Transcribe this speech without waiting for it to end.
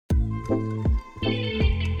Hey,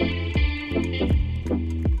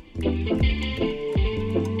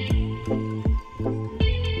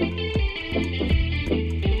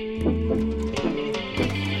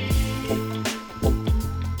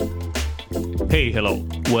 hello.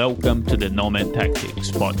 Welcome to the Nomad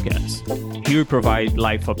Tactics podcast. Here we provide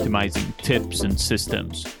life optimizing tips and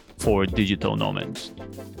systems for digital nomads.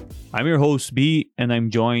 I'm your host, B, and I'm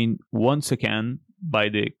joined once again by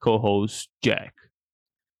the co-host, Jack.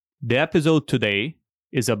 The episode today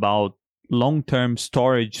is about long-term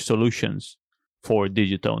storage solutions for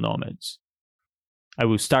digital nomads. I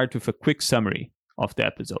will start with a quick summary of the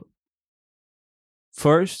episode.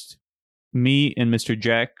 First, me and Mr.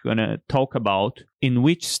 Jack are going to talk about in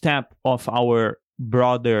which step of our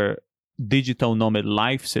broader digital nomad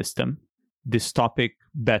life system this topic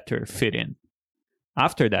better fit in.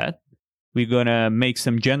 After that, we're going to make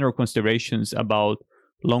some general considerations about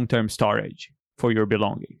long-term storage for your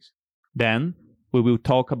belongings. Then, we will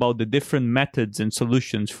talk about the different methods and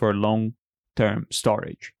solutions for long-term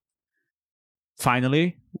storage.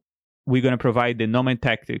 Finally, we're going to provide the Nomad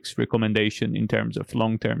Tactics recommendation in terms of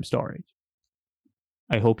long-term storage.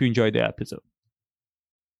 I hope you enjoyed the episode.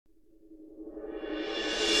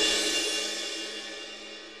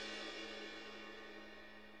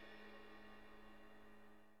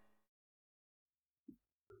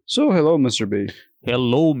 So, hello, Mr. B.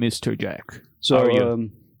 Hello, Mr. Jack. So, how are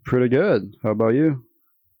you? Pretty good. How about you?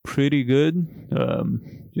 Pretty good.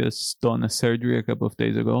 Just done a surgery a couple of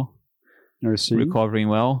days ago. I see. Recovering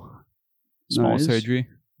well. Small Nice. surgery,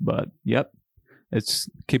 but yep, let's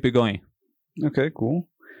keep it going. Okay, cool.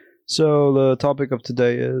 So, the topic of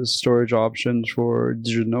today is storage options for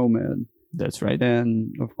digital nomad. That's right.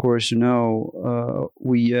 And, of course,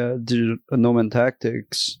 we Digital Nomad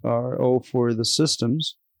Tactics are all for the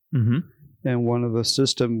systems. Mm-hmm. And one of the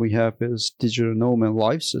system we have is Digital Nomad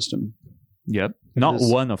Life System. Yep. Not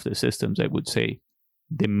This- one of the systems, I would say.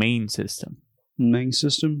 The main system. Main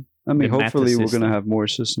system. I mean, The meta hopefully we're going to system. have more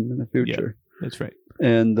system in the future. That's right.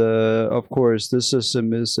 And of course, this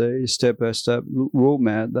system is a step-by-step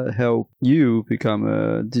roadmap that help you become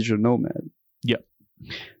a digital nomad. Yep.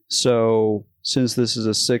 So, since this is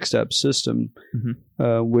a 6-step system,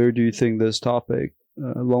 Mhm. Where do you think this topic,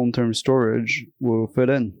 long-term storage, will fit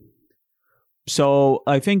in? So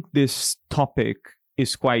I think this topic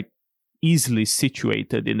is quite easily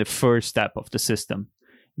situated in the first step of the system.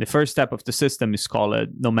 The first step of the system is called a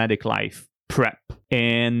nomadic life prep.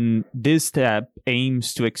 And this step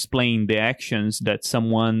aims to explain the actions that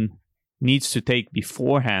someone needs to take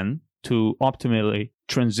beforehand to optimally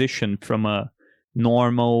transition from a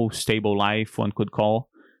normal, stable life, one could call,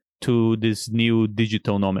 to this new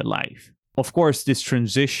digital nomad life. Of course, this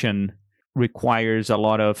transition requires a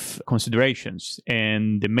lot of considerations.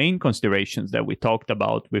 And the main considerations that we talked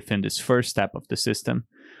about within this first step of the system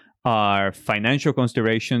are financial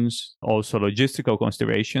considerations, also logistical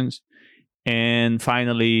considerations, and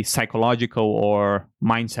finally, psychological or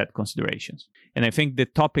mindset considerations. And I think the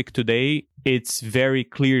topic today, it's very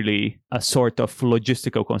clearly a sort of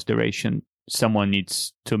logistical consideration someone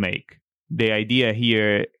needs to make. The idea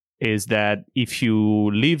here is that if you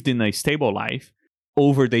lived in a stable life,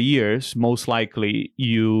 over the years, most likely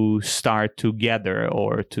you start to gather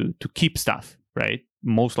or to keep stuff, right?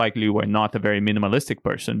 Most likely you were not a very minimalistic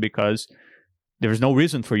person because there's no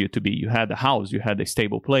reason for you to be. You had a house, you had a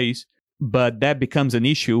stable place, but that becomes an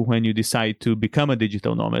issue when you decide to become a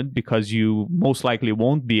digital nomad because you most likely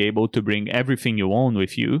won't be able to bring everything you own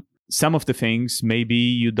with you. Some of the things maybe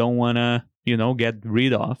you don't want to, get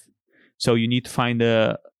rid of. So you need to find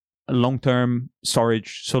a long-term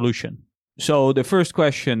storage solution. So the first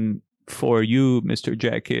question for you, Mr.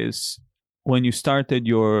 Jack, is when you started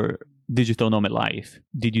your digital nomad life,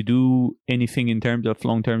 did you do anything in terms of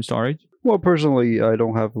long-term storage? Well, personally, I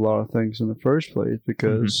don't have a lot of things in the first place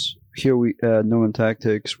because here we at Nomad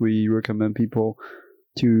Tactics, we recommend people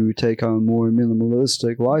to take on a more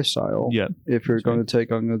minimalistic lifestyle if you're that's going right. to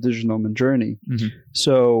take on a digital nomad journey. Mhm.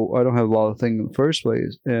 So I don't have a lot of things in the first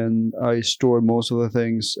place, and I store most of the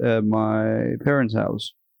things at my parents'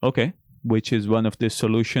 house. Okay, which is one of the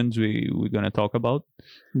solutions we're going to talk about.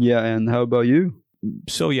 Yeah, and how about you?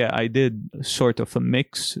 So yeah, I did sort of a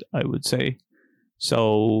mix, I would say.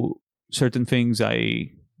 So certain things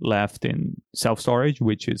I left in self-storage,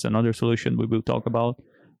 which is another solution we will talk about.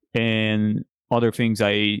 And other things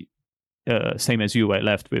same as you, I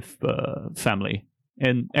left with family.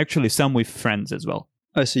 And actually some with friends as well.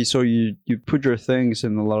 I see. So you put your things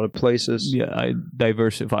in a lot of places. Yeah, I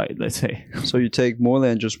diversified, let's say. So you take more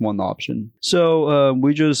than just one option. So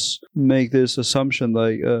we just make this assumption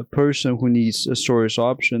like a person who needs a storage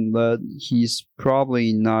option that he's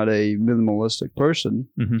probably not a minimalistic person.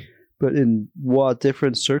 Mm-hmm. But in what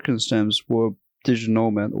different circumstance will digital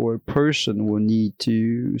nomad or a person will need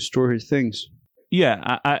to store his things?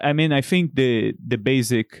 Yeah, I mean, I think the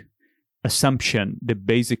basic assumption, the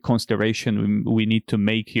basic consideration we need to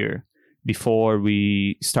make here before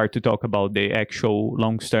we start to talk about the actual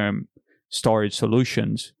long-term storage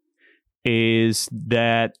solutions is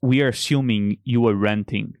that we are assuming you are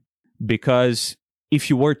renting. Because if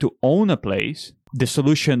you were to own a place, the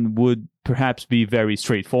solution would perhaps be very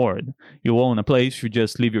straightforward. You own a place, you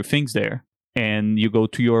just leave your things there, and you go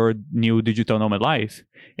to your new digital nomad life.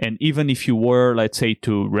 And even if you were, let's say,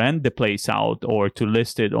 to rent the place out or to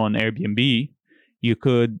list it on Airbnb, you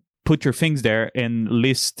could put your things there and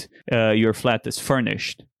list your flat as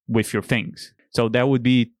furnished with your things. So that would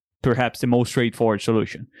be perhaps the most straightforward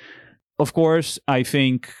solution. Of course, I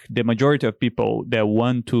think the majority of people that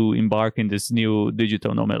want to embark in this new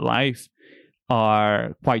digital nomad life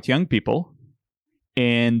are quite young people,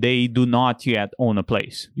 and they do not yet own a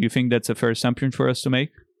place. Do you think that's a fair assumption for us to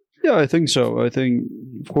make? Yeah, I think so. I think,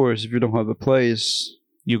 of course, if you don't have a place,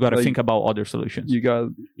 you got to think about other solutions. You got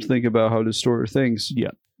to think about how to store things.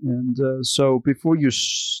 Yeah. And so before you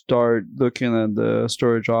start looking at the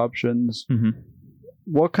storage options,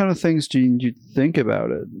 what kind of things do you need to think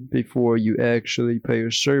about it before you actually pay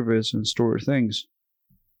your service and store things?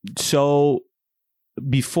 So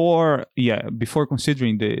before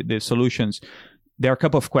considering the solutions, there are a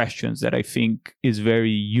couple of questions that I think is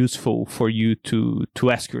very useful for you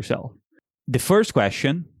to ask yourself. The first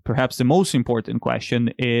question, perhaps the most important question,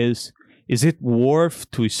 is it worth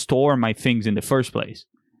to store my things in the first place?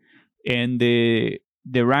 And the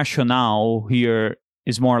rationale here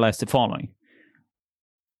is more or less the following.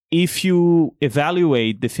 If you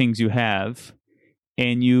evaluate the things you have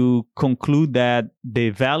and you conclude that the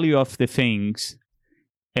value of the things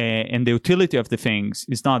and the utility of the things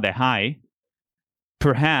is not that high,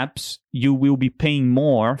 perhaps you will be paying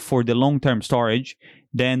more for the long-term storage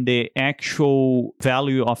than the actual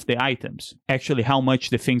value of the items, actually how much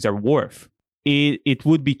the things are worth. It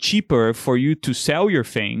would be cheaper for you to sell your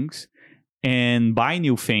things and buy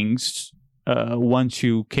new things once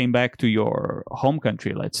you came back to your home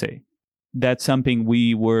country, let's say. That's something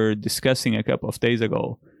we were discussing a couple of days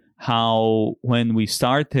ago, how when we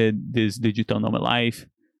started this digital nomad life,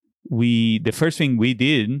 the first thing we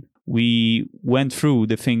did, we went through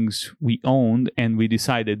the things we owned and we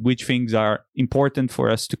decided which things are important for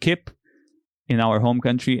us to keep in our home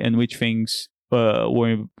country and which things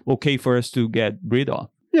were okay for us to get rid of.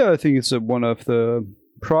 Yeah, I think it's one of the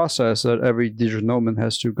process that every digital nomad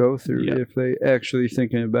has to go through if they actually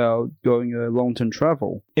thinking about going a long-term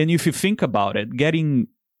travel. And if you think about it, getting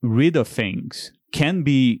rid of things can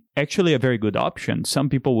be actually a very good option. Some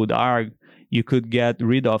people would argue you could get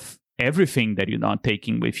rid of everything that you're not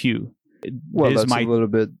taking with you. Well, that's a little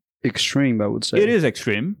bit extreme, I would say. It is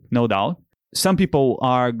extreme, no doubt. Some people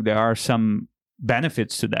argue there are some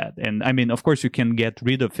benefits to that. And I mean, of course, you can get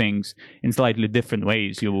rid of things in slightly different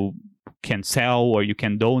ways. You can sell or you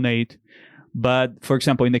can donate. But for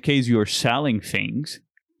example, in the case you're selling things,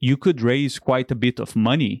 you could raise quite a bit of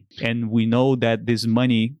money. And we know that this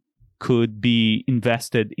money could be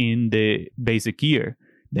invested in the basic year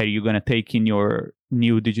that you're going to take in your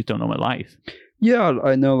new digital nomad life. Yeah,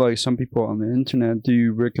 I know like some people on the internet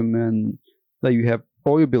do recommend that you have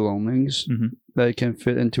all your belongings that can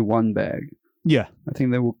fit into one bag. Yeah. I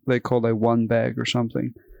think they call that one bag or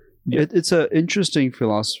something. Yeah. It's an interesting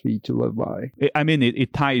philosophy to live by. I mean,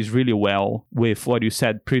 it ties really well with what you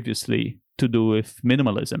said previously to do with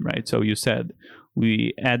minimalism, right? So you said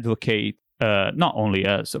we advocate, not only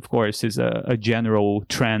us, of course, is a general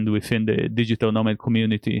trend within the digital nomad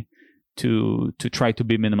community to try to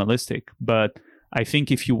be minimalistic. But I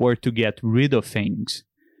think if you were to get rid of things,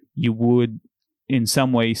 you would, in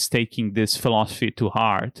some ways, taking this philosophy to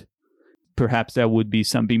heart. Perhaps that would be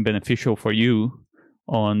something beneficial for you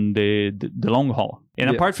on the long haul. And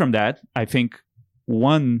apart from that, I think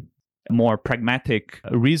one more pragmatic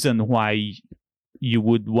reason why you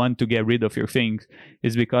would want to get rid of your things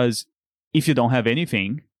is because if you don't have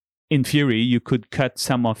anything, in theory, you could cut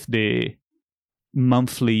some of the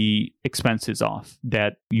monthly expenses off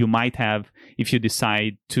that you might have if you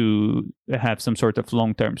decide to have some sort of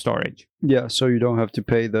long-term storage. Yeah, so you don't have to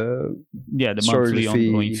pay the monthly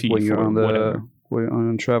ongoing fee when you're for whatever. When you're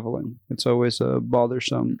on traveling. It's always a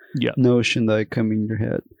bothersome notion that comes in your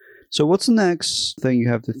head. So what's the next thing you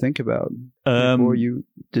have to think about before you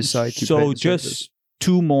decide to pay the just service?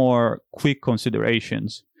 2 more quick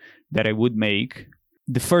considerations that I would make.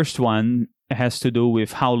 The first one has to do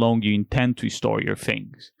with how long you intend to store your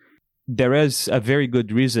things. There is a very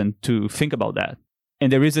good reason to think about that.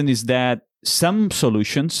 And the reason is that some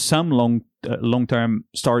solutions, some long-term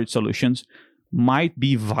storage solutions, might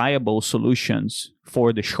be viable solutions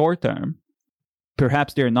for the short term.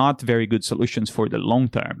 Perhaps they're not very good solutions for the long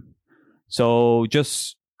term. So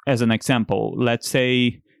just as an example, let's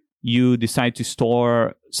say you decide to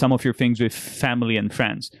store some of your things with family and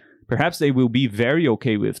friends. Perhaps they will be very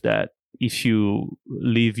okay with that if you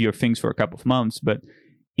leave your things for a couple of months. But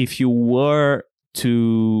if you were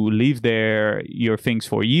to leave your things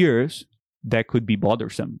for years, that could be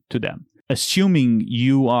bothersome to them. Assuming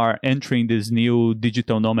you are entering this new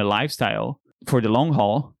digital nomad lifestyle for the long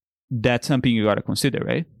haul, that's something you got to consider,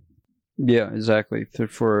 right? Yeah, exactly.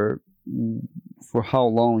 For how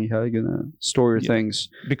long are you gonna store your things?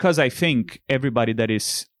 Because I think everybody that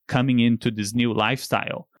is coming into this new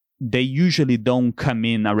lifestyle, they usually don't come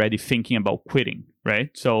in already thinking about quitting, right?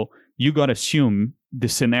 So you got to assume the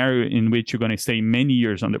scenario in which you're going to stay many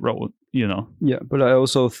years on the road, Yeah, but I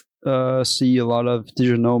also see a lot of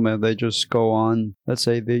digital nomad. They just go on, let's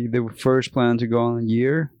say they first plan to go on a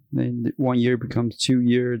year, then 1 year becomes 2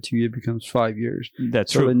 years, 2 years becomes 5 years.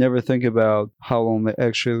 That's so true. They never think about how long they're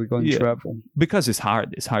actually going to travel. Because it's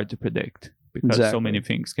hard to predict, because so many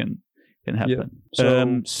things can happen.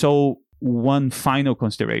 Yeah. So one final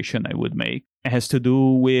consideration I would make has to do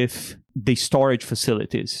with the storage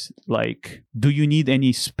facilities. Like, do you need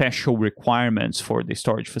any special requirements for the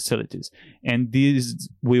storage facilities? And these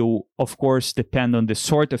will, of course, depend on the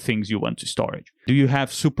sort of things you want to storage. Do you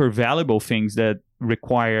have super valuable things that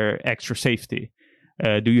require extra safety?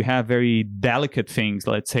 Do you have very delicate things,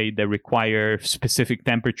 let's say, that require specific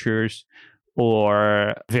temperatures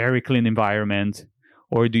or very clean environment?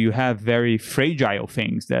 Or do you have very fragile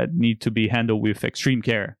things that need to be handled with extreme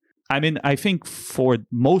care? I mean, I think for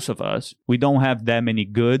most of us, we don't have that many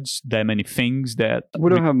goods, that many things that... We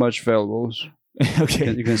don't have much valuables.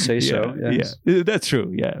 Okay. You can say so. Yes. Yeah, that's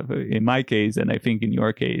true. Yeah. In my case, and I think in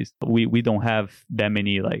your case, we don't have that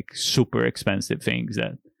many like super expensive things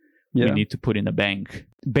that we need to put in a bank.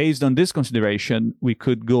 Based on this consideration, we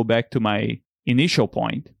could go back to my initial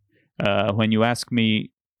point. When you ask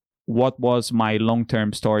me, what was my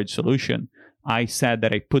long-term storage solution? I said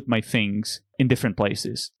that I put my things in different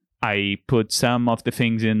places. I put some of the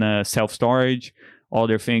things in self-storage,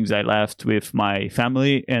 other things I left with my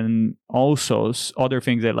family, and also other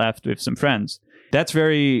things I left with some friends. That's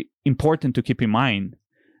very important to keep in mind.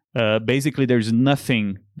 Basically, there's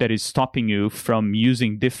nothing that is stopping you from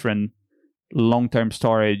using different long-term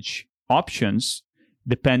storage options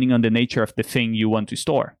depending on the nature of the thing you want to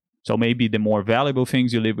store. So maybe the more valuable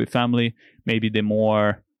things you leave with family, maybe the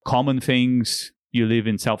more common things you leave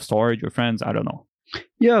in self-storage or friends. I don't know.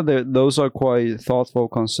 Yeah, those are quite thoughtful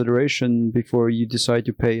consideration before you decide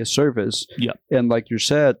to pay a service. Yeah. And like you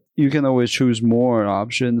said, you can always choose more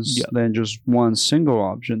options than just one single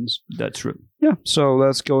options. That's true. Yeah. So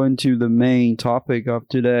let's go into the main topic of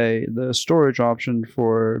today, the storage option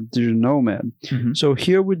for digital nomad. Mm-hmm. So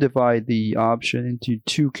here we divide the option into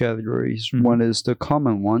 2 categories. Mm-hmm. One is the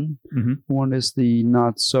common one. Mm-hmm. One is the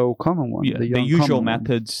not so common one. Yeah, the usual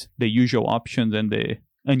methods, the usual options, and the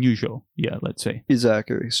unusual, let's say.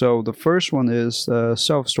 Exactly. So the first one is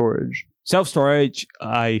self-storage. Self-storage,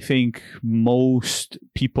 I think most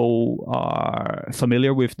people are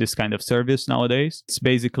familiar with this kind of service nowadays. It's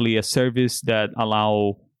basically a service that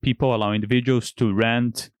allow individuals to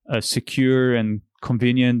rent a secure and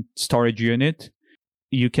convenient storage unit.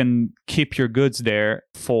 You can keep your goods there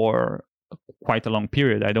for quite a long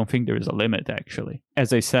period. I don't think there is a limit, actually.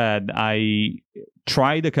 As I said, I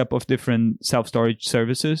tried a couple of different self-storage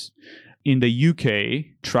services. In the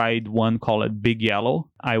UK, tried one called Big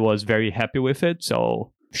Yellow. I was very happy with it,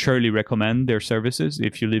 so surely recommend their services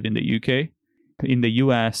if you live in the UK. In the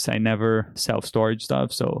US, I never self-storage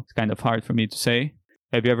stuff, so it's kind of hard for me to say.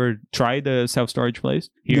 Have you ever tried a self-storage place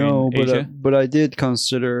here in Asia? But I did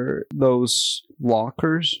consider those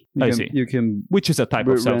lockers. You can which is a type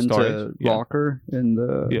of self-storage. Rent a locker in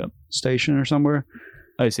the station or somewhere.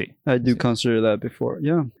 I see. I do consider that before.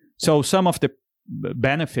 Yeah. So some of the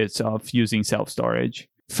benefits of using self-storage.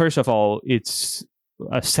 First of all, it's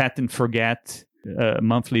a set and forget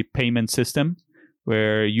monthly payment system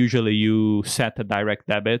where usually you set a direct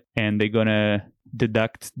debit and they're going to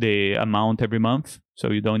deduct the amount every month.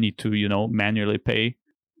 So you don't need to, manually pay.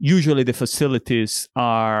 Usually the facilities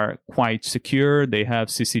are quite secure. They have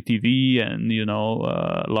CCTV and,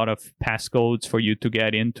 a lot of passcodes for you to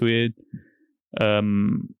get into it.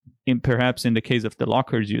 Perhaps in the case of the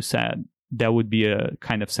lockers you said, that would be a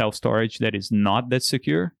kind of self-storage that is not that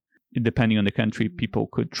secure. Depending on the country, people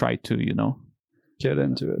could try to, get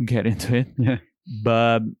into it. Yeah.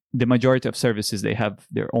 But the majority of services, they have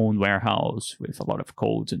their own warehouse with a lot of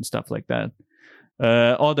codes and stuff like that.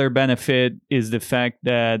 Other benefit is the fact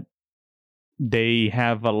that they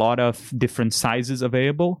have a lot of different sizes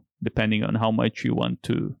available, depending on how much you want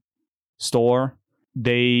to store.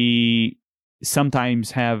 They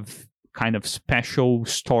sometimes have kind of special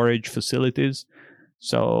storage facilities.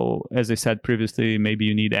 So, as I said previously, maybe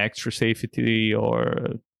you need extra safety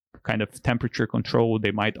or kind of temperature control.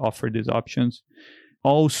 They might offer these options.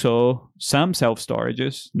 Also, some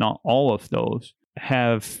self-storages, not all of those,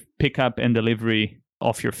 have pickup and delivery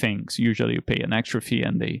of your things. Usually you pay an extra fee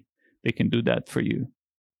and they can do that for you.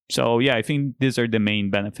 So, yeah, I think these are the main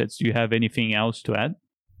benefits. Do you have anything else to add?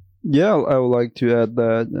 Yeah, I would like to add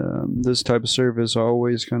that this type of service are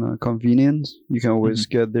always kind of convenient. You can always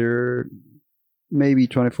get there maybe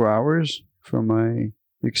 24 hours from my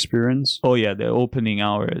experience. Oh, yeah, the opening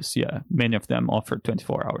hours. Yeah, many of them offer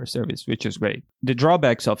 24-hour service, which is great. The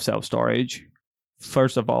drawbacks of self-storage,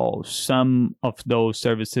 first of all, some of those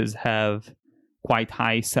services have quite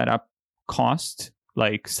high setup costs,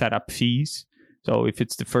 like setup fees. So if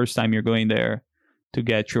it's the first time you're going there to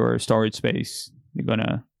get your storage space, you're going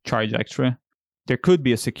to charge extra. There could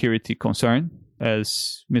be a security concern,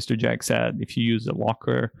 as Mr. Jack said, if you use a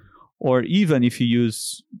locker, or even if you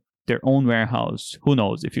use their own warehouse. Who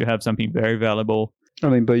knows, if you have something very valuable. I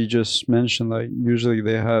mean, but you just mentioned, like, usually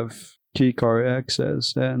they have key card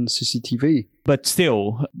access and CCTV. But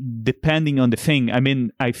still, depending on the thing, I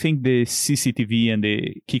mean, I think the CCTV and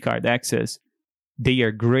the key card access, they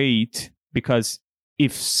are great because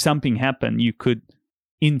if something happened, you could,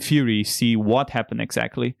 in theory, see what happened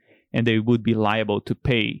exactly, and they would be liable to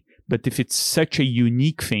pay. But if it's such a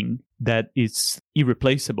unique thing that it's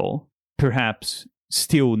irreplaceable, perhaps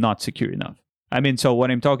still not secure enough. I mean, so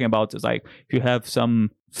what I'm talking about is, like, if you have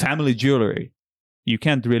some family jewelry, you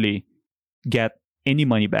can't really get any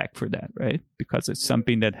money back for that, right? Because it's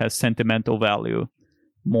something that has sentimental value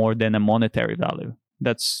more than a monetary value.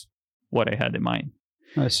 That's what I had in mind.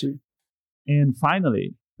 I see. And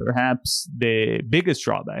finally, perhaps the biggest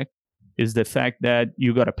drawback is the fact that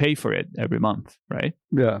you got to pay for it every month, right?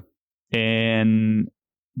 Yeah. And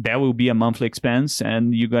that will be a monthly expense,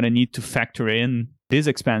 and you're going to need to factor in this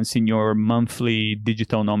expense in your monthly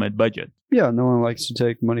digital nomad budget. Yeah, no one likes to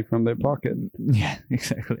take money from their pocket. Yeah,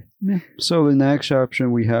 exactly. Yeah. So the next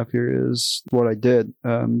option we have here is what I did.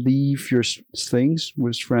 Leave your things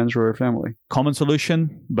with friends or family. Common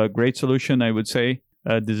solution, but great solution, I would say.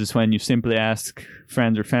 This is when you simply ask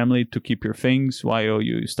friends or family to keep your things while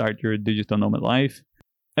you start your digital nomad life.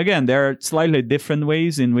 Again, there are slightly different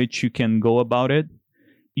ways in which you can go about it.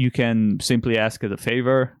 You can simply ask as a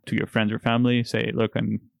favor to your friends or family, say, look,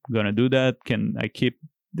 I'm going to do that. Can I keep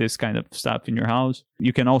this kind of stuff in your house?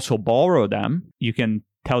 You can also borrow them. You can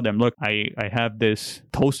tell them, look, I have this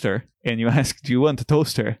toaster, and you ask, do you want a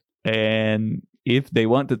toaster? And if they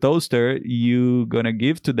want the toaster, you're going to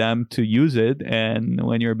give to them to use it. And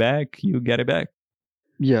when you're back, you get it back.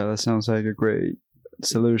 Yeah, that sounds like a great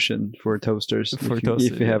solution for toasters.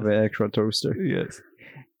 If you have an extra toaster. Yes.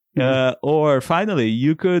 Or finally,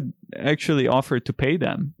 you could actually offer to pay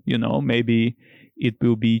them. Maybe it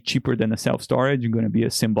will be cheaper than a self-storage. It's going to be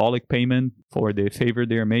a symbolic payment for the favor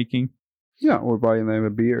they're making. Yeah, or buying them a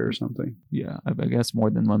beer or something. Yeah, I guess more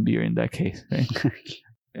than one beer in that case. Right?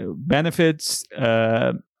 Benefits,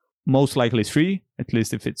 most likely is free, at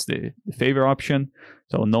least if it's the favor option.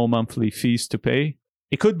 So no monthly fees to pay.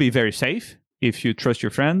 It could be very safe if you trust your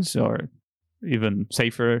friends, or even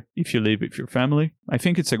safer if you live with your family. I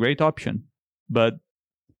think it's a great option, but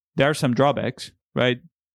there are some drawbacks, right,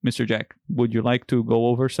 Mr. Jack? Would you like to go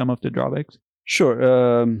over some of the drawbacks? Sure.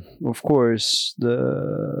 Of course,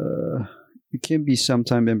 it can be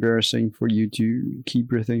sometimes embarrassing for you to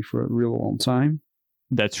keep your thing for a real long time.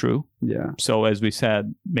 That's true. Yeah. So as we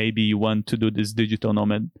said, maybe you want to do this digital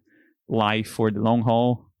nomad life for the long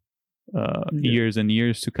haul, years and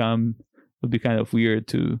years to come. It would be kind of weird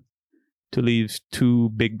to leave 2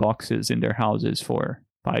 big boxes in their houses for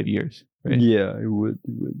 5 years. Right? Yeah, it would.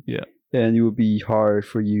 Yeah. And it would be hard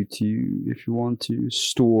for you to, if you want to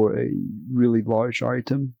store a really large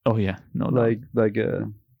item. Oh yeah, no. Like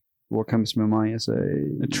what comes to my mind is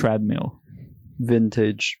a treadmill,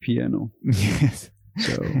 vintage piano. Yes.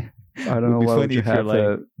 So I don't know why would you have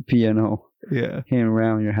a piano hang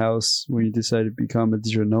around your house when you decide to become a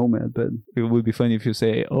digital nomad. But it would be funny if you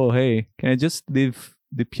say, "Oh, hey, can I just leave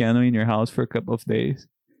the piano in your house for a couple of days?"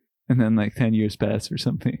 And then like 10 years pass or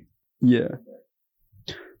something. Yeah.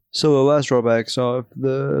 So the last drawbacks of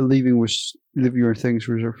the leaving your things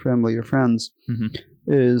with your family or friends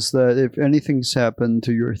is that if anything's happened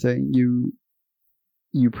to your thing,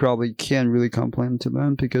 you probably can't really complain to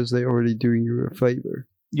them because they're already doing you a favor.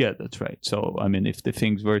 Yeah, that's right. So, I mean, if the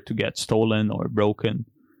things were to get stolen or broken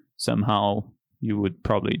somehow, you would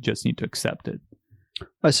probably just need to accept it.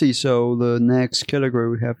 I see. So the next category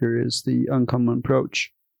we have here is the uncommon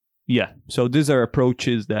approach. Yeah. So these are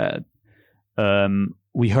approaches that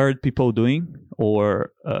we heard people doing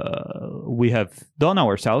or we have done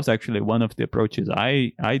ourselves. Actually, one of the approaches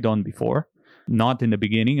I done before, not in the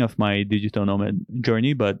beginning of my digital nomad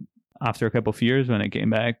journey, but after a couple of years when I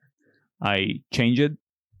came back, I changed it,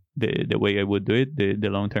 the way I would do it, the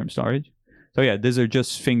long-term storage. So yeah, these are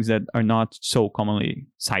just things that are not so commonly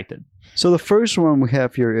cited. So the first one we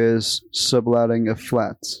have here is subletting a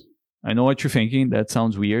flat. I know what you're thinking. That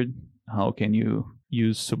sounds weird. How can you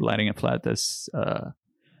use subletting a flat as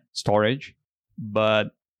storage? But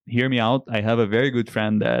hear me out. I have a very good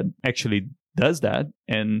friend that actually does that,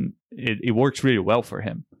 and it works really well for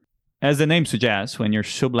him. As the name suggests, when you're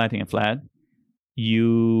subletting a flat,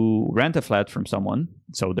 you rent a flat from someone.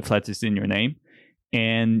 So the flat is in your name,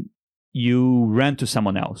 and you rent to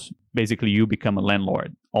someone else. Basically, you become a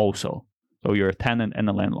landlord also. So you're a tenant and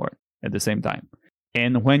a landlord at the same time.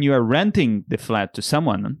 And when you are renting the flat to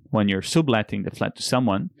someone, when you're subletting the flat to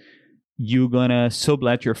someone, you're going to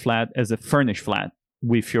sublet your flat as a furnished flat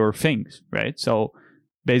with your things, right? So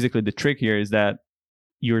basically the trick here is that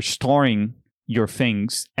you're storing your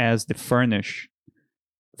things as the furnished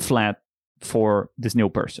flat for this new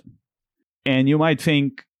person. And you might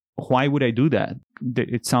think, why would I do that?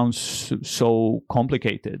 It sounds so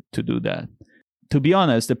complicated to do that. To be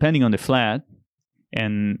honest, depending on the flat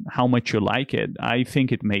and how much you like it, I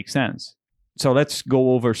think it makes sense. So let's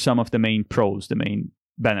go over some of the main pros, the main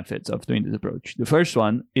benefits of doing this approach. The first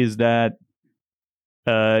one is that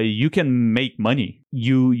you can make money.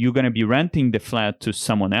 You're going to be renting the flat to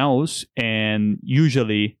someone else, and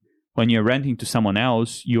usually when you're renting to someone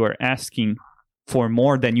else, you are asking for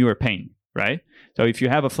more than you are paying, right? So if you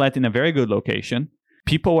have a flat in a very good location,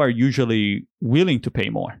 people are usually willing to pay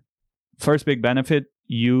more. First big benefit,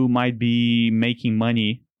 you might be making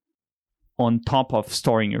money on top of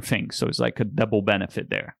storing your things. So it's like a double benefit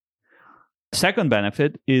there. Second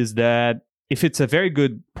benefit is that if it's a very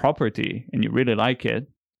good property and you really like it,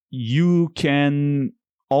 you can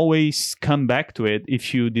always come back to it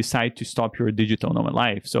if you decide to stop your digital nomad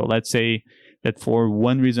life. So let's say that for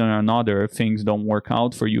one reason or another, things don't work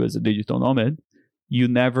out for you as a digital nomad. You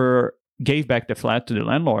never gave back the flat to the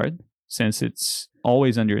landlord since it's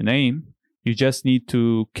always under your name. You just need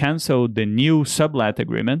to cancel the new sublet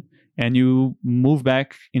agreement and you move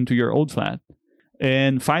back into your old flat.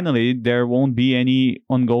 And finally, there won't be any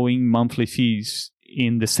ongoing monthly fees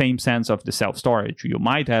in the same sense of the self-storage. You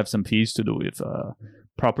might have some fees to do with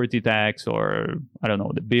property tax or, I don't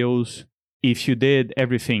know, the bills. If you did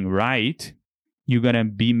everything right, you're going to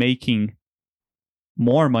be making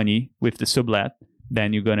more money with the sublet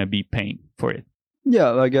than you're going to be paying for it.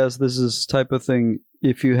 Yeah, I guess this is type of thing.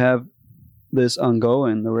 If you have this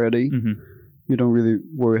ongoing already, you don't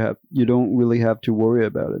really have to worry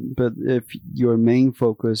about it. But if your main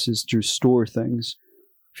focus is to store things,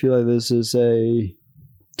 I feel like this is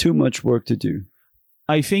too much work to do.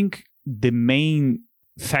 I think the main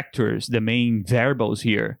factors, the main variables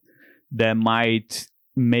here that might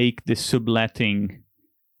make the subletting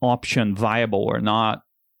option viable or not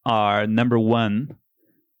are, number one,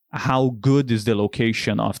 how good is the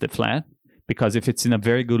location of the flat? Because if it's in a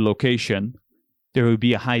very good location, there will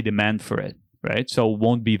be a high demand for it, right? So it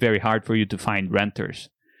won't be very hard for you to find renters.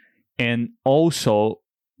 And also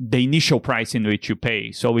the initial price in which you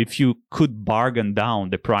pay. So if you could bargain down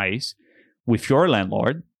the price with your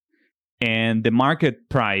landlord and the market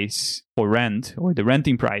price for rent or the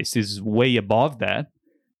renting price is way above that,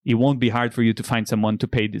 it won't be hard for you to find someone to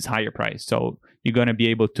pay this higher price. So you're going to be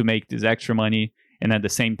able to make this extra money and at the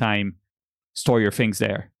same time store your things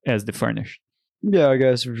there as the furnished. Yeah, I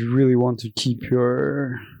guess if you really want to keep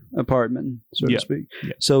your apartment, so to speak.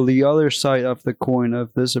 Yeah. So the other side of the coin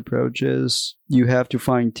of this approach is you have to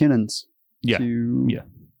find tenants. As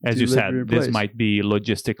you said, this might be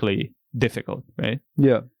logistically difficult, right?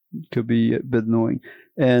 Yeah, it could be a bit annoying.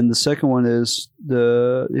 And the second one is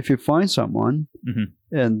if you find someone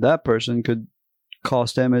and that person could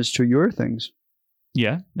cause damage to your things.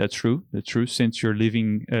 Yeah, that's true. That's true. Since you're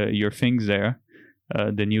leaving your things there,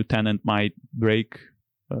 The new tenant might break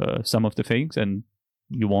some of the things, and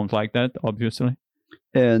you won't like that, obviously.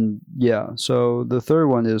 And yeah, so the third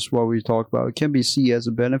one is what we talked about. It can be seen as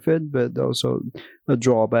a benefit, but also a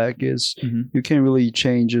drawback is you can't really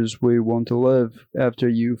change where you want to live after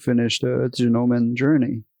you finish the digital nomad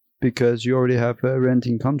journey, because you already have a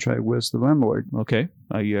renting contract with the landlord. Okay,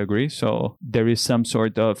 I agree. So there is some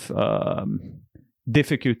sort of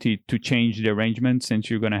difficulty to change the arrangement since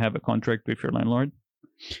you're going to have a contract with your landlord.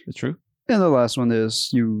 That's true. And the last one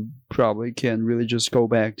is you probably can really just go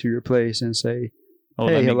back to your place and say, "Oh,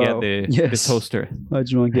 hey, let me hello. get the toaster. I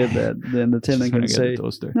just want to get that." Then the tenant can say,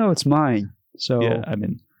 "No, it's mine." So yeah, I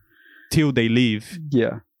mean, till they leave.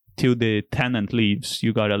 Yeah. Till the tenant leaves,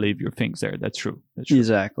 you gotta leave your things there. That's true. That's true.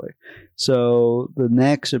 Exactly. So the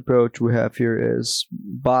next approach we have here is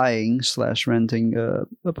buying/renting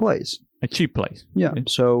a place. A cheap place. Yeah. Right?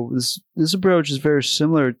 So this approach is very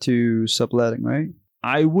similar to subletting, right?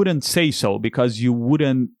 I wouldn't say so, because you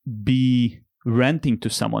wouldn't be renting to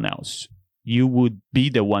someone else. You would be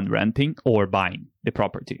the one renting or buying the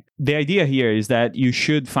property. The idea here is that you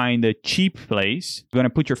should find a cheap place. You're going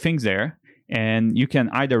to put your things there, and you can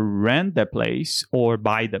either rent the place or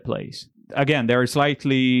buy the place. Again, there are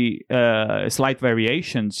slight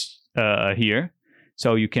variations here.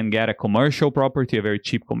 So you can get a commercial property, a very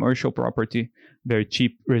cheap commercial property, very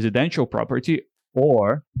cheap residential property,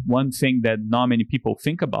 or one thing that not many people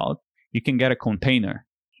think about, you can get a container,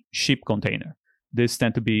 ship container. This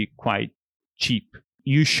tend to be quite cheap.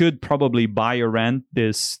 You should probably buy or rent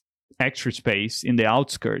this extra space in the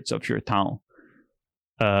outskirts of your town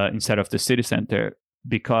instead of the city center,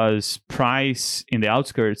 because price in the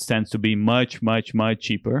outskirts tends to be much, much, much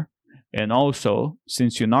cheaper. And also,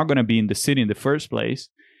 since you're not going to be in the city in the first place,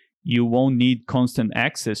 you won't need constant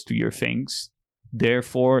access to your things.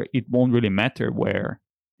 Therefore, it won't really matter where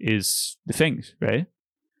is the things, right?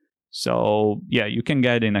 So, yeah, you can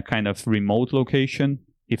get in a kind of remote location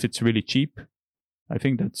if it's really cheap. I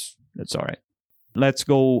think that's all right. Let's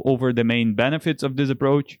go over the main benefits of this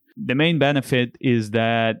approach. The main benefit is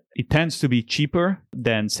that it tends to be cheaper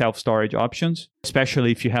than self-storage options,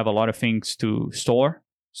 especially if you have a lot of things to store.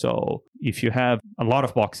 So if you have a lot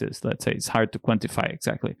of boxes, let's say, it's hard to quantify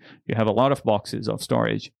exactly. You have a lot of boxes of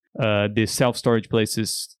storage. The self-storage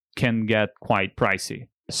places can get quite pricey.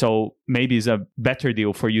 So maybe it's a better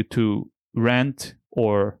deal for you to rent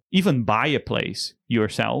or even buy a place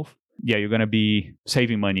yourself. Yeah, you're going to be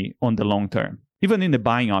saving money on the long term. Even in the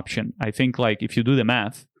buying option, I think like if you do the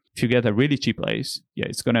math, if you get a really cheap place, yeah,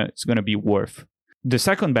 it's gonna be worth. The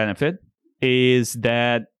second benefit is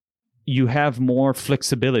that you have more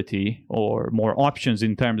flexibility or more options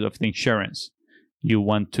in terms of the insurance you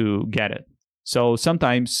want to get it. So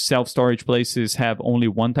sometimes self-storage places have only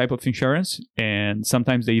one type of insurance, and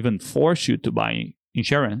sometimes they even force you to buy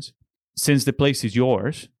insurance. Since the place is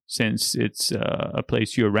yours, since it's a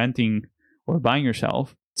place you're renting or buying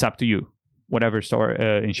yourself, it's up to you. Whatever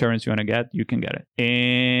insurance you want to get, you can get it.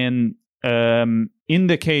 And in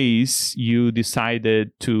the case you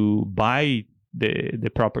decided to buy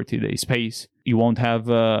the property, the space, you won't have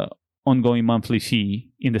an ongoing monthly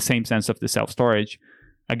fee in the same sense of the self-storage.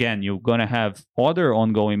 Again, you're going to have other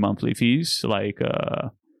ongoing monthly fees like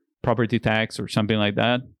property tax or something like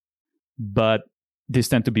that. But this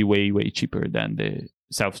tend to be way, way cheaper than the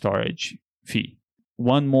self-storage fee.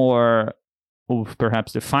 One more,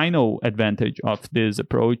 perhaps the final advantage of this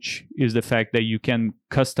approach is the fact that you can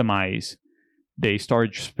customize the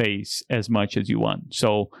storage space as much as you want.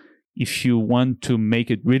 So if you want to make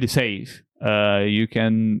it really safe, you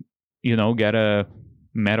can, get a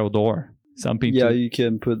metal door, something. Yeah, you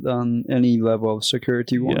can put on any level of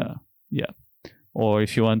security you want. Yeah. Or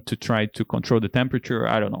if you want to try to control the temperature,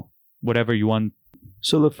 I don't know, whatever you want.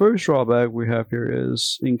 So the first drawback we have here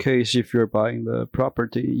is, in case if you're buying the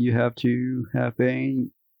property, you have to have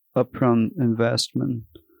an upfront investment.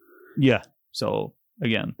 Yeah. So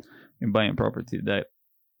again, in buying a property, that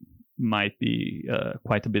might be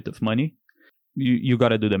quite a bit of money. You got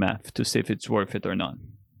to do the math to see if it's worth it or not.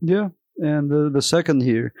 Yeah. And the second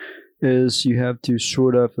here is you have to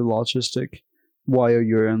sort out the logistic while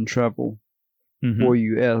you're on travel. Mm-hmm. Or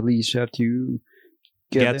you at least have to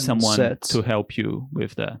get someone to help you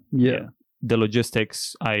with that. Yeah. The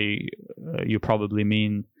logistics, you probably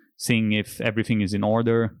mean seeing if everything is in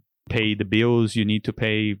order, pay the bills you need to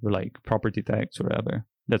pay, like property tax or whatever.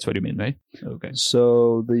 That's what you mean, right? Okay.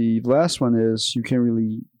 So the last one is you can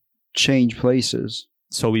really change places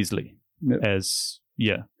so easily because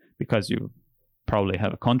you probably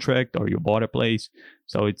have a contract or you bought a place.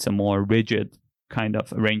 So it's a more rigid kind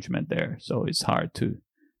of arrangement there. So it's hard to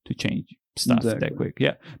change stuff that quick.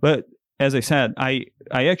 Yeah. But as I said, I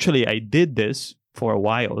did this for a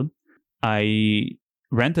while. I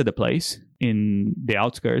rented a place in the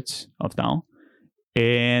outskirts of town,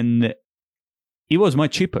 and it was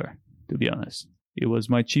much cheaper, to be honest. It was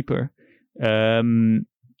much cheaper.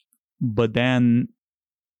 But then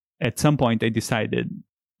at some point I decided,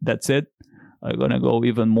 that's it. I'm going to go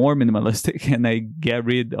even more minimalistic, and I get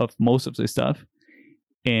rid of most of the stuff.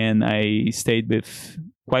 And I stayed with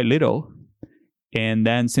quite little. And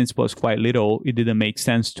then since it was quite little, it didn't make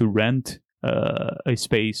sense to rent a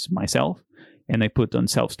space myself. And I put on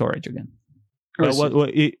self-storage again.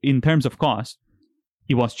 In terms of cost,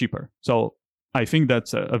 it was cheaper. So I think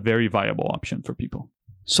that's a very viable option for people.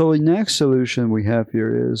 So the next solution we have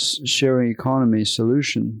here is sharing economy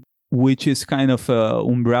solution, which is kind of an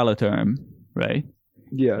umbrella term, right?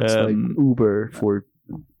 Yeah, it's like Uber for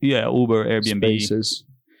Uber, Airbnb. Spaces.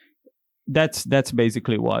 That's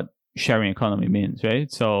basically what sharing economy means, right?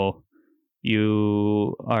 So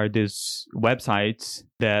you are these websites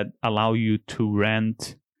that allow you to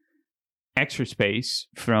rent extra space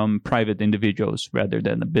from private individuals rather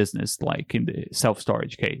than a business, like in the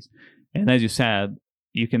self-storage case. And as you said,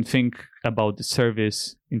 you can think about the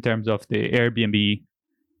service in terms of the Airbnb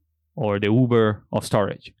or the Uber of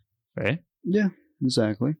storage, right? Yeah,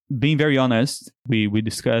 exactly. Being very honest, we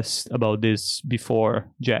discussed about this before,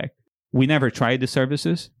 Jack. We never tried the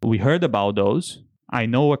services. We heard about those. I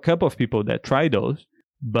know a couple of people that tried those,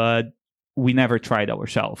 but we never tried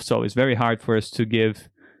ourselves. So it's very hard for us to give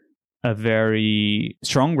a very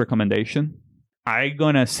strong recommendation. I'm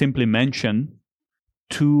going to simply mention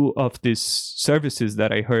two of these services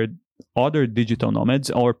that I heard other digital nomads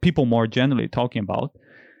or people more generally talking about.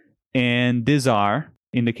 And these are,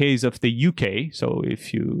 in the case of the UK, so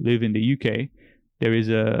if you live in the UK, there is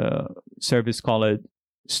a service called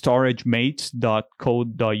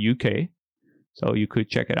storagemates.co.uk. So you could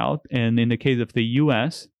check it out. And in the case of the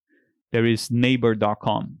US, there is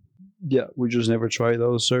neighbor.com. Yeah, we just never tried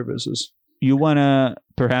those services. You want to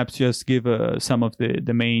perhaps just give some of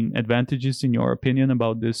the main advantages, in your opinion,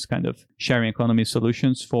 about this kind of sharing economy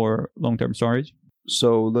solutions for long-term storage?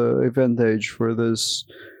 So the advantage for this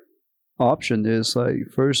option is, like,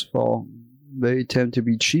 first of all, they tend to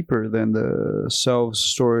be cheaper than the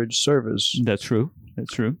self-storage service. That's true.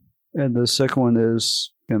 And the second one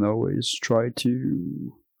is, you can always try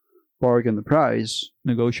to bargain the price.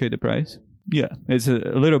 Negotiate the price. Yeah, it's a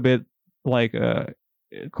little bit like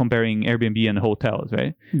comparing Airbnb and hotels,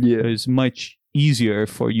 right? Yeah. It's much easier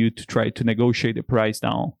for you to try to negotiate the price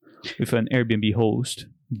down with an Airbnb host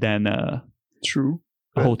than a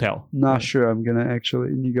hotel. Not sure I'm going to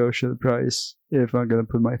actually negotiate the price if I'm going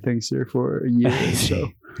to put my things there for a year or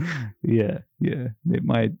so. Yeah. They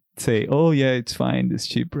might say, oh, yeah, it's fine, this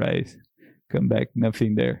cheap price. Come back,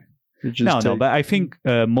 nothing there. No, but I think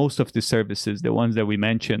most of the services, the ones that we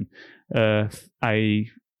mentioned, I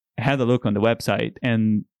had a look on the website,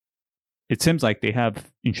 and it seems like they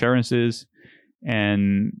have insurances,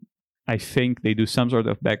 and I think they do some sort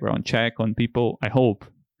of background check on people, I hope.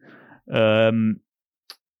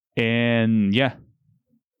 And yeah,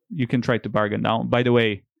 you can try to bargain down. By the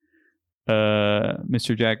way,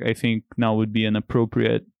 Mr. Jack, I think now would be an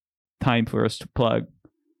appropriate time for us to plug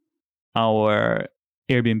our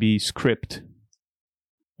Airbnb script,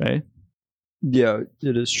 right? Yeah,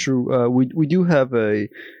 it is true. We do have a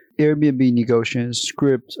Airbnb negotiation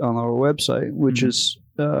script on our website, which is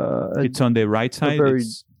it's on the right side. A very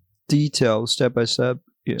detailed step-by-step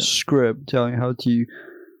script telling how to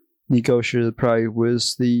negotiate the price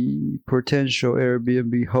with the potential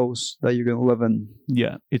Airbnb host that you're gonna live in.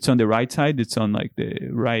 Yeah, it's on the right side. It's on like the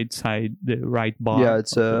right side, the right bar. Yeah,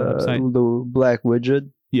 it's the black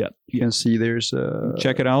widget. Yeah, you can see there's a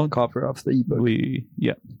check it out. Cover of the ebook.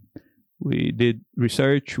 We did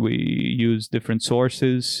research. We used different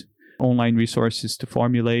sources, online resources to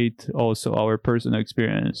formulate. Also, our personal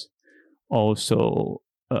experience. Also,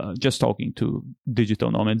 just talking to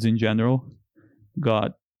digital nomads in general.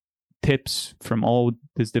 Got tips from all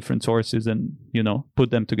these different sources, and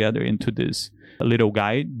put them together into this little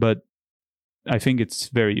guide. But I think it's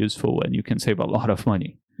very useful, and you can save a lot of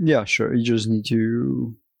money. Yeah, sure. You just need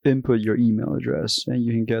to input your email address, and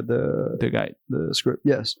you can get the guide, the script.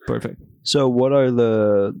 Yes, perfect. So, what are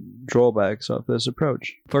the drawbacks of this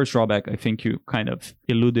approach? First drawback, I think you kind of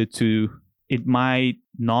alluded to. It might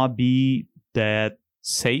not be that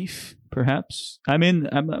safe, perhaps. I mean,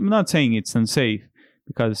 I'm not saying it's unsafe,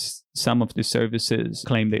 because some of the services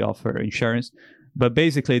claim they offer insurance. But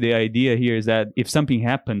basically, the idea here is that if something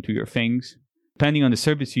happened to your things, depending on the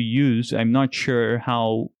service you use, I'm not sure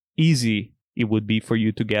how easy it would be for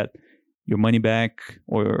you to get your money back,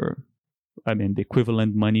 or the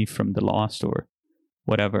equivalent money from the lost or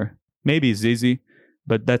whatever. Maybe it's easy,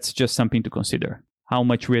 but that's just something to consider. How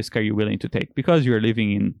much risk are you willing to take? Because you're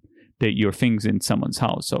living in your things in someone's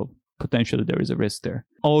house, so potentially there is a risk there.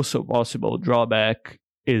 Also, possible drawback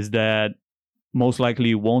is that most likely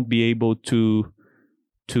you won't be able to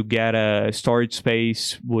get a storage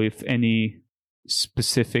space with any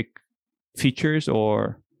specific features,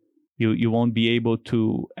 or you won't be able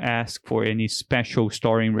to ask for any special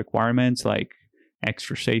storing requirements like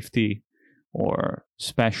extra safety or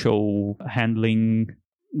special handling.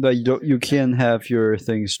 That you can't have your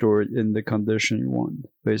things stored in the condition you want,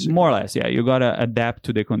 basically. More or less, yeah. You gotta adapt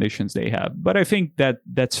to the conditions they have. But I think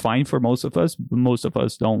that's fine for most of us. Most of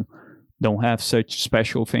us don't have such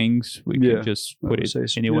special things. We can just put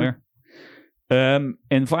it anywhere. Yeah.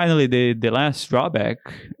 And finally, the last drawback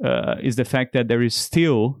is the fact that there is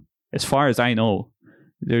still, as far as I know,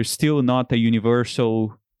 there's still not a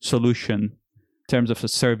universal solution in terms of a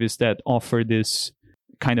service that offer this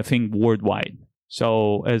kind of thing worldwide.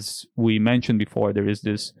 So as we mentioned before, there is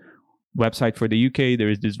this website for the UK, there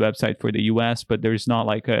is this website for the US, but there is not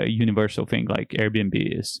like a universal thing like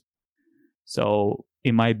Airbnb is. So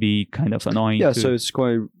it might be kind of annoying. Yeah, so it's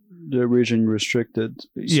quite the region restricted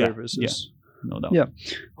services. Yeah, no doubt. Yeah,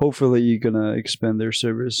 hopefully you're going to expand their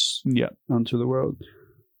service onto the world.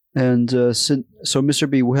 And so Mr.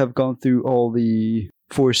 B, we have gone through all the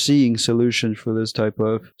foreseeing solutions for this type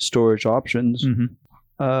of storage options. Mm-hmm.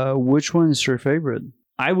 Which one is your favorite?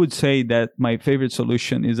 I would say that my favorite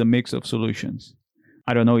solution is a mix of solutions.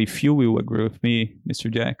 I don't know if you will agree with me,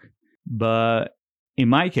 Mr. Jack, but in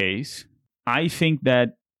my case, I think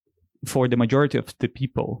that for the majority of the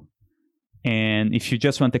people, and if you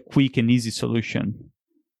just want a quick and easy solution,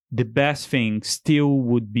 the best thing still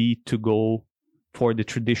would be to go for the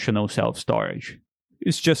traditional self-storage.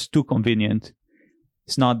 It's just too convenient.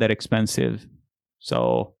 It's not that expensive.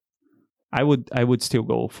 So I would still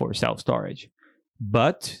go for self-storage.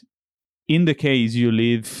 But in the case you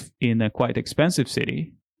live in a quite expensive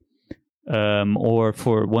city, or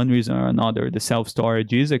for one reason or another, the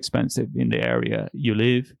self-storage is expensive in the area you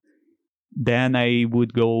live, then I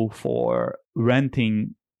would go for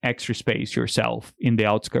renting extra space yourself in the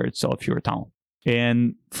outskirts of your town.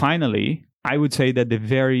 And finally, I would say that the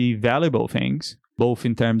very valuable things, both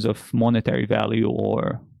in terms of monetary value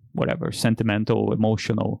or whatever, sentimental,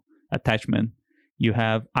 emotional attachment you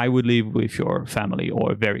have, I would live with your family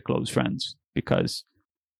or very close friends, because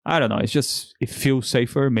I don't know, it feels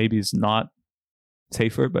safer. Maybe it's not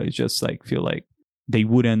safer, but it's just like feel like they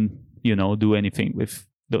wouldn't, do anything with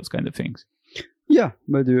those kind of things. Yeah,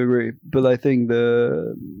 I do agree. But I think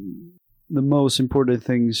the most important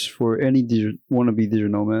things for any wannabe digital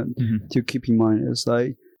nomad to keep in mind is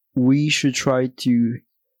like we should try to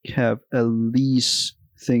have at least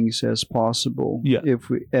things as possible if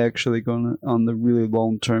we actually going on the really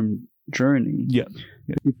long-term journey. Yeah.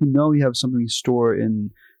 If you know you have something stored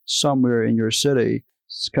in somewhere in your city,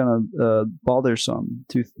 it's kind of bothersome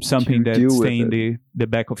to something to that's staying in the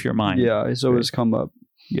back of your mind. Yeah, it's always come up.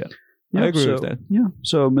 Yeah. I agree with that. Yeah.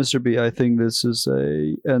 So, Mr. B, I think this is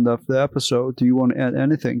a end of the episode. Do you want to add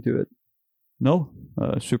anything to it? No.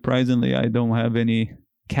 Surprisingly, I don't have any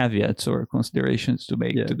caveats or considerations to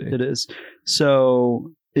make today. It is.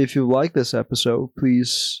 So if you like this episode,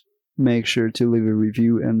 please make sure to leave a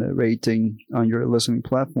review and a rating on your listening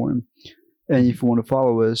platform. And if you want to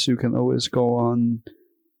follow us, you can always go on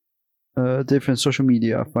different social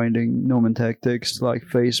media, finding Nomad Tactics like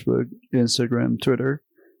Facebook, Instagram, Twitter,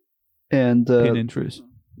 and Pinterest,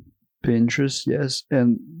 yes.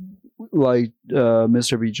 And like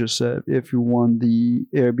Mr. B just said, if you want the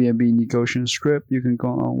Airbnb negotiation script, you can go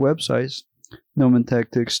on websites,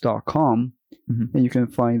 nomadtactics.com, and you can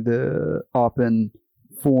find the open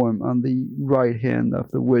form on the right hand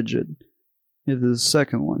of the widget. It is the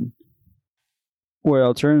second one. Or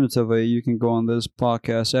alternatively, you can go on this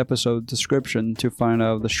podcast episode description to find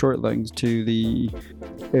out the short links to the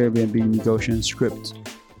Airbnb negotiation script.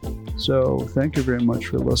 So thank you very much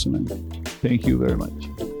for listening. Thank you very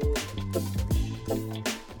much.